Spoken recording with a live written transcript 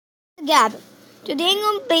Gab. Today I'm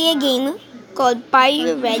gonna play a game called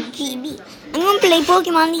Fire Red GB. I'm gonna play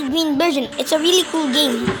Pokemon League Green version. It's a really cool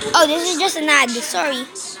game. Oh, this is just an ad. Sorry.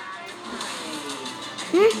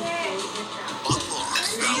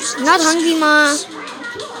 Not hungry, ma.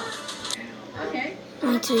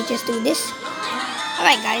 Wait, so we just do this.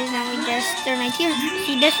 Alright, guys. Now we just turn right here.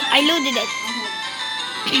 See this? I loaded it.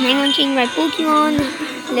 I'm gonna change my Pokemon.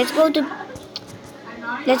 Let's go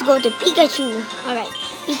to Pikachu. Alright,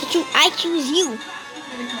 Pikachu, I choose you.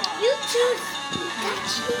 You choose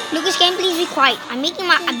Pikachu. Lucas, can you please be quiet? I'm making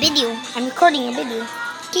a video. I'm recording a video.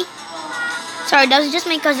 Okay? Sorry, that was just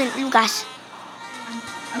my cousin, Lucas.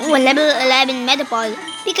 Ooh, a level 11 Metapod.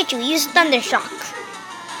 Pikachu, use Thunder Shock.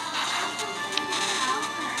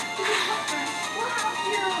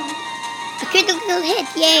 A critical hit,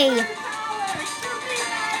 yay.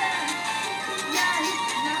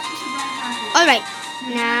 Alright,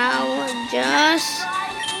 now just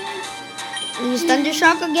use Thunder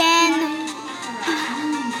Shock again.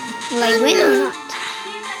 Will I win or not?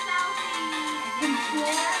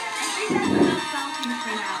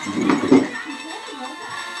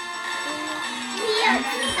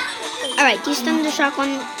 Alright, use Thunder Shock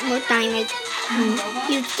one more time.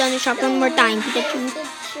 Use Thunder Shock one more time, Pikachu.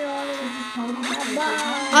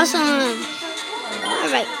 Awesome.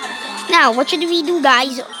 Alright, now what should we do,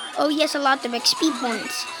 guys? Oh yes, a lot of XP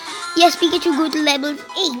points. Yes, Pikachu, go to level 8.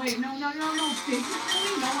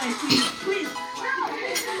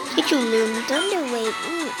 Pikachu, learn Thunder Wave.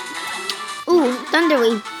 Ooh, Thunder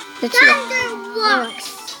Wave. That's it. Alright.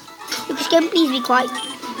 Lucas, can you please be quiet?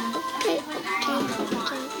 Okay.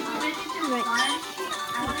 Right.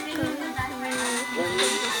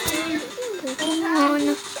 Pokemon.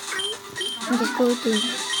 Just go to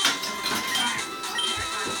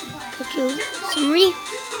Pikachu. Summary.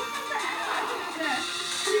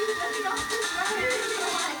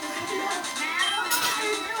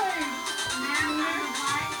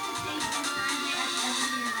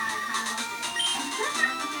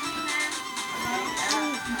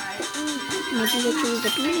 Maybe we choose the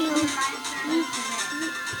video.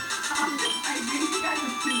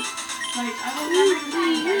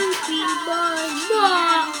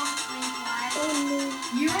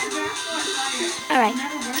 Alright.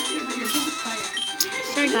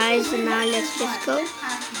 So guys, so now let's just go.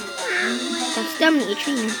 That's definitely a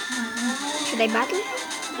trainer. Should I battle?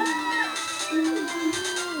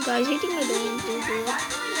 Guys, I think I don't want to do it.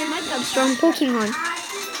 I might have strong Pokemon.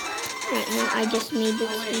 Right now, I just made it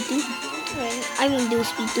speed 2. Right, I won't do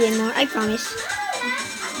speed 2 anymore, I promise.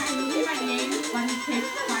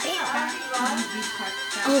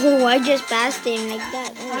 Oh, I just passed him like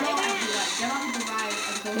that.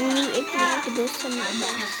 Only if we have to go somewhere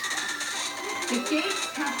fast.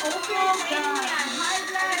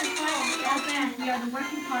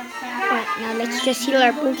 Right, now let's just heal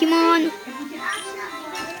our Pokemon.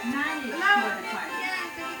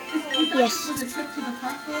 Yes.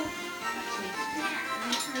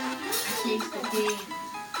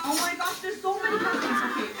 Oh my gosh, there's so many companies.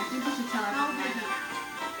 Okay, I think we should tell everyone.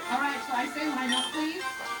 Alright, so I say line up, please.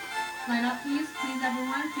 Line up, please. Please,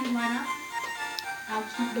 everyone. Please line up.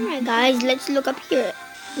 Alright, guys, let's look up here.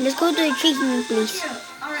 Let's go to the treatment place.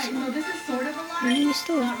 Alright, so this is sort of a line.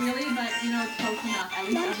 Not really, but you know, it's close enough. At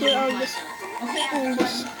least I don't hear all this. Okay,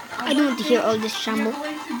 I don't want to hear all this shamble.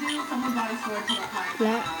 going to do, someone brought a sword to the park.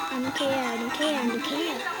 I don't care.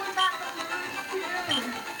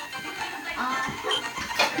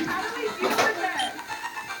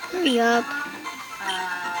 Hurry up.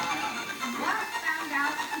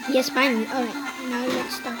 Yes, finally. Alright, now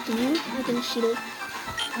let's talk to you. I can shield.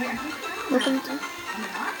 Welcome to...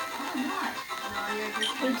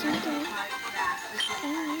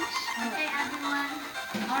 Okay, everyone.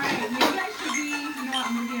 Alright, maybe I should be, you know what,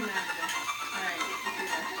 I'm going to be a manager. Alright,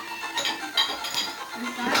 let's do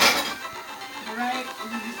this. Alright, let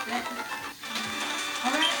me just sit.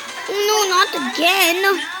 Alright. No, not again.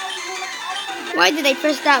 Why did I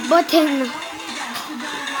press that button?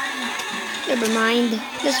 Never mind.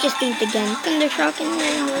 Let's just do it again. Thunder Shock and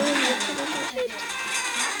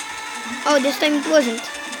oh, this time it wasn't.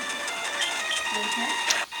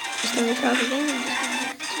 Just Thunder Shock again.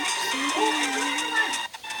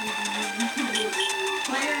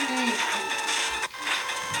 Player name.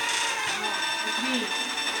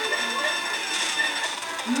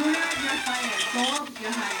 Lunar, you're fired. Gold,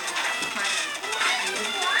 you're hired.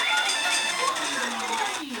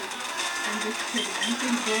 I'm just kidding. I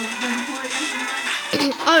think Gold's been important.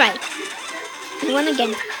 Alright. One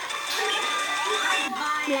again.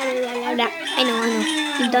 Blah, blah, blah, blah. I know.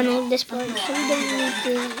 We've done all this before, so we don't need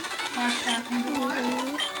to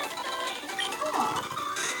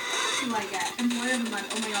do I get? Employer of the month.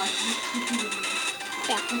 Oh my gosh, this is me.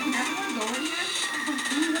 Yeah. But can everyone go in here?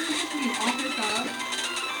 Ooh, this is me. Office of.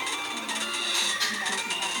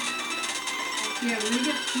 Here, we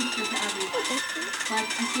give pizza to everyone. But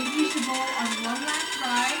I think we should go on one last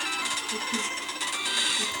ride. Which is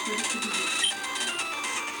pretty good.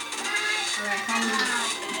 Alright, follow me.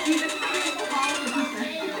 See, this is follow the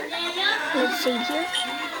pizza. Let's see here.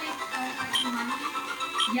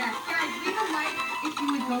 Yes, guys, leave a like if you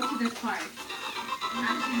would go to this part.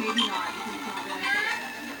 Actually, maybe not. Because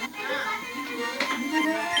it's not really over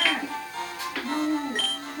there. No,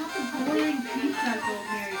 not the boring pizza go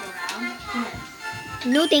merry-go-round. This.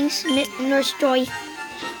 No thanks, Nurse Joy.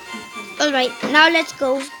 Alright, now let's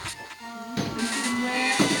go. This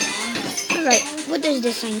is where. Alright, what does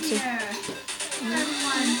this sign say? Here.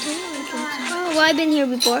 Everyone. Oh, well, I've been here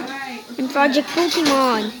before. Alright. In Project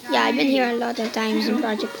Pokemon. Yeah, I've been here a lot of times in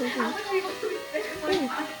Project Pokemon.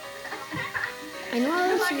 I know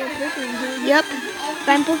I'll see a Pokemon here. Yep. If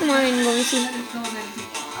I'm Pokemon, I'm going to see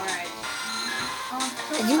Alright.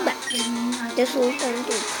 a Zubat. This will turn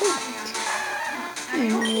into a Crobat.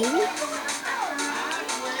 Maybe.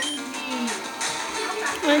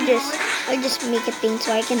 I'll just make a thing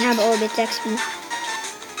so I can have all the XP.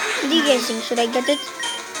 What do you guys think? Should I get it?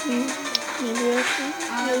 Maybe I should.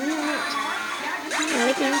 Maybe not. Well,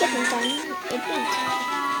 I can get it time. It didn't.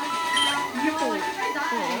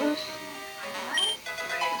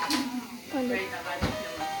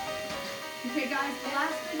 Okay guys, the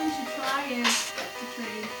last thing we should try is to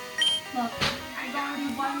train. Look, there's already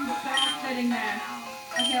one bag sitting there.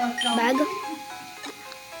 Okay, let's go. Bag.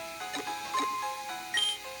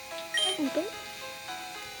 Open.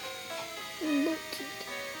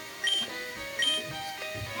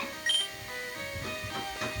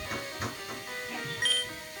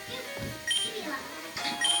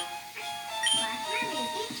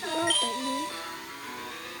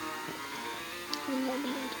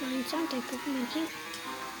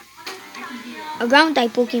 A ground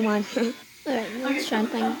type Pokemon. Alright, let's try and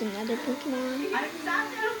find another Pokemon. I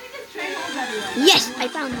don't think it's train holes everywhere. Yes, I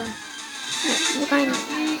found one. We'll find a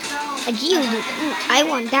Geodude. I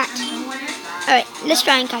want that. Alright, let's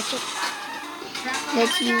try and catch it.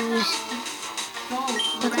 Let's use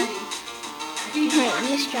Tackle. Alright,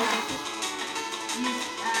 let's try Tackle.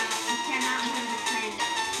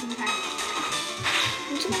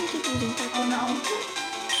 I'm just gonna keep using Tackle.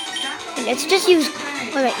 Let's just use.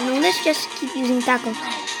 Alright, no, let's just keep using Tackle.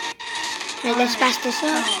 Alright, let's pass this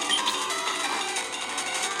up.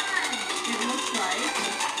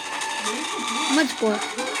 Mudspore.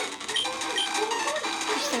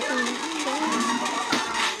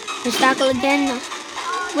 Let's tackle again.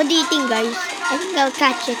 What do you think, guys? I think I'll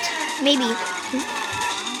catch it. Maybe.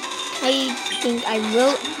 I think I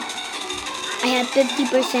will. I have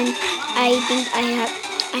 50%. I think I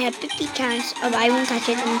have 50 chance of I won't catch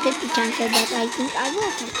it and 50 chance of that I think I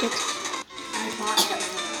will catch it.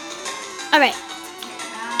 Alright.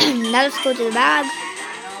 Now let's go to the bag.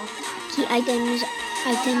 Key items.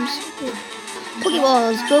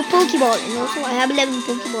 Pokeballs. Go Pokeball. And also I have 11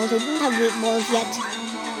 Pokeballs. I don't have Great Balls yet.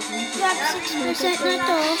 Grab 6% na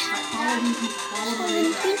to.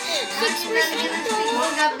 6% to.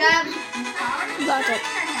 Got it.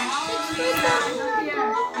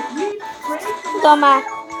 6%. Toma.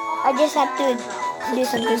 I just have to do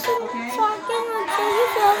something.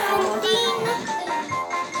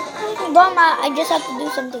 Doma, I just have to do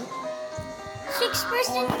something.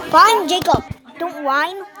 6%. Fine, Jacob. Don't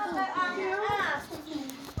whine.